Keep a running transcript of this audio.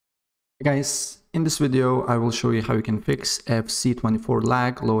Hey guys, in this video I will show you how you can fix FC24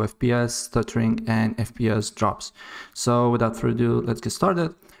 lag, low FPS, stuttering and FPS drops. So without further ado, let's get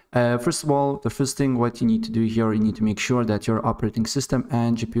started. First of all, the first thing what you need to do here, you need to make sure that your operating system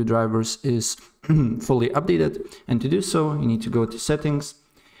and GPU drivers is fully updated. And to do so, you need to go to settings,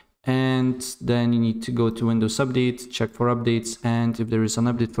 and then you need to go to Windows Update, check for updates, and if there is an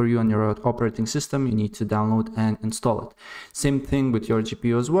update for you on your operating system, you need to download and install it. Same thing with your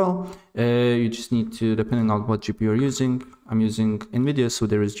GPU as well. You just need to, depending on what GPU you're using, I'm using NVIDIA, so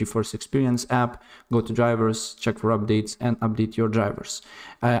there is GeForce Experience app, go to drivers, check for updates, and update your drivers.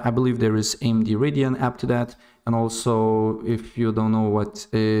 I believe there is AMD Radeon app to that. And also, if you don't know what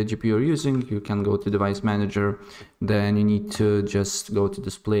GPU you're using, you can go to Device Manager. Then you need to just go to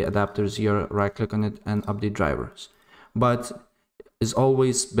Display Adapters here, right click on it and update drivers. But it's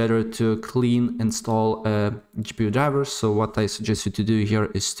always better to clean install GPU drivers. So what I suggest you to do here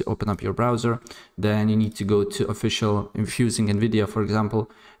is to open up your browser. Then you need to go to official, if using NVIDIA, for example,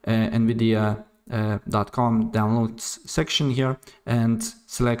 NVIDIA.com downloads section here, and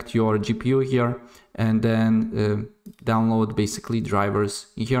select your GPU here, and then download basically drivers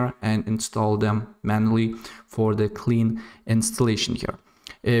here and install them manually for the clean installation here,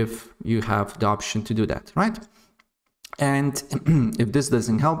 if you have the option to do that, right? And if this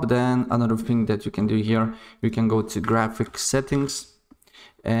doesn't help, then another thing that you can do here, you can go to graphics settings,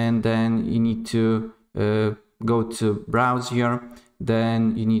 and then you need to go to browse here.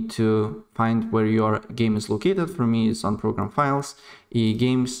 Then you need to find where your game is located. For me, it's on program files, EA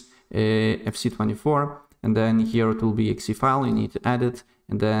games, FC24, and then here it will be exe file. You need to add it,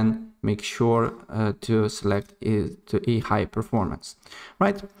 and then make sure to select it to a high performance,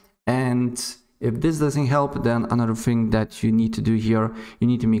 right? And if this doesn't help, then another thing that you need to do here, you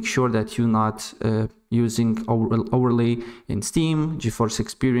need to make sure that you're not using overlay in Steam, GeForce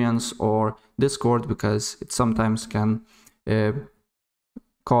Experience, or Discord, because it sometimes can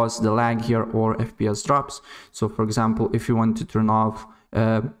cause the lag here or FPS drops. So for example, if you want to turn off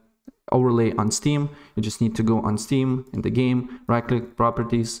overlay on Steam, you just need to go on Steam in the game, right click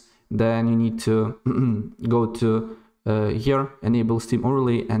properties, then you need to go to here, enable Steam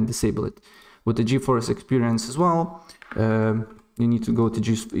overlay, and disable it. With the GeForce Experience as well, you need to go to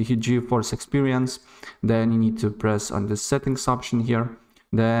GeForce Experience, then you need to press on the settings option here,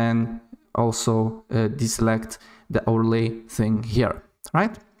 then also deselect the overlay thing here,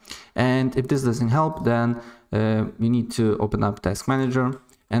 right? And if this doesn't help, then you need to open up Task Manager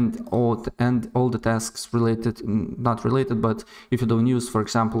and all the tasks related, not related, but if you don't use, for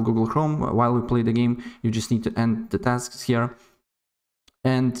example, Google Chrome while we play the game, you just need to end the tasks here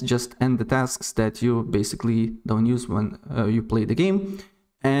and just end the tasks that you basically don't use when you play the game,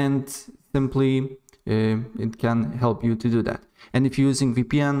 and simply it can help you to do that. And if you're using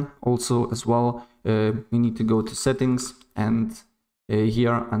VPN also as well, you need to go to settings, and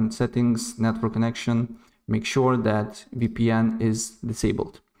here on settings, network connection, make sure that VPN is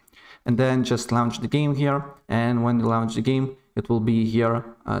disabled, and then just launch the game here. And when you launch the game, it will be here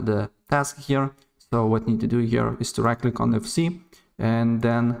the task here. So what you need to do here is to right click on FC, and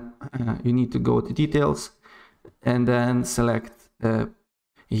then you need to go to details, and then select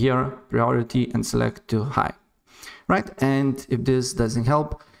here priority and select to high, right? And if this doesn't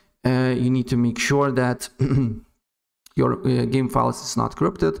help, you need to make sure that your game files is not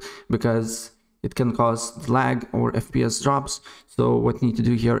corrupted, because it can cause lag or FPS drops. So what you need to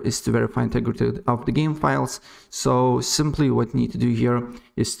do here is to verify integrity of the game files. So simply what you need to do here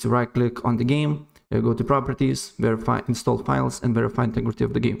is to right click on the game, go to properties, verify install files, and verify integrity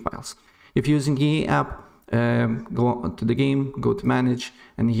of the game files. If you're using EA app, go to the game, go to manage,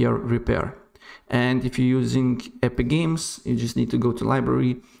 and here repair. And if you're using Epic Games, you just need to go to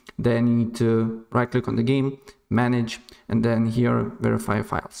library, then you need to right click on the game, manage, and then here verify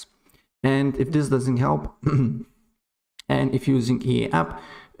files. And if this doesn't help, and if you're using EA app,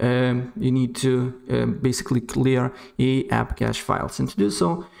 you need to basically clear EA app cache files. And to do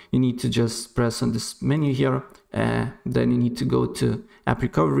so, you need to just press on this menu here, then you need to go to app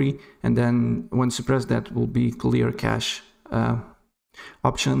recovery, and then once you press that, will be clear cache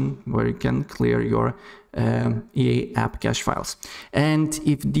option, where you can clear your EA app cache files. And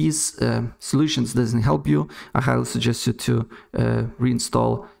if these solutions doesn't help you, I highly suggest you to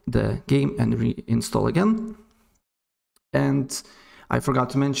reinstall the game and reinstall again. And I forgot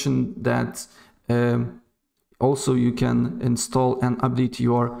to mention that also you can install and update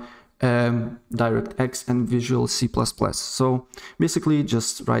your DirectX and Visual C++. So basically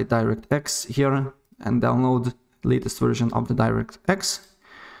just write DirectX here and download latest version of the DirectX.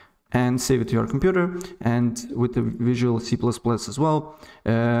 and save it to your computer. And with the Visual C++ as well,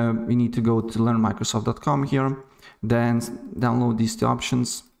 you need to go to learnmicrosoft.com here, then download these two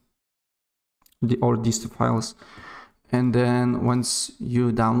options, or these two files. And then once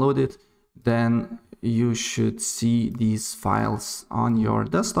you download it, then you should see these files on your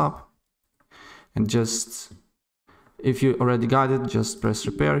desktop. And just, if you already got it, just press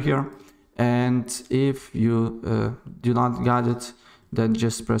repair here. And if you do not got it, then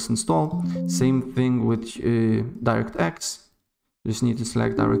just press install. Same thing with DirectX. You just need to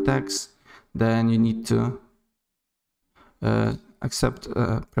select DirectX. Then you need to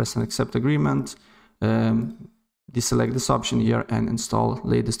press an accept agreement. Deselect this option here and install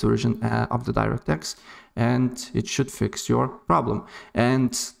latest version of the DirectX, and it should fix your problem.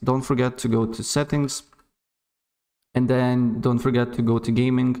 And don't forget to go to settings, and then don't forget to go to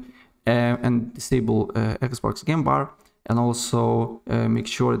gaming and disable Xbox Game Bar, and also make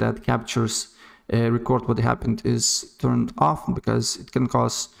sure that captures record what happened is turned off, because it can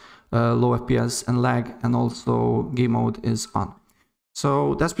cause low FPS and lag, and also game mode is on.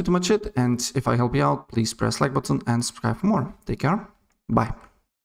 So that's pretty much it, and if I help you out, please press like button and subscribe for more. Take care, bye.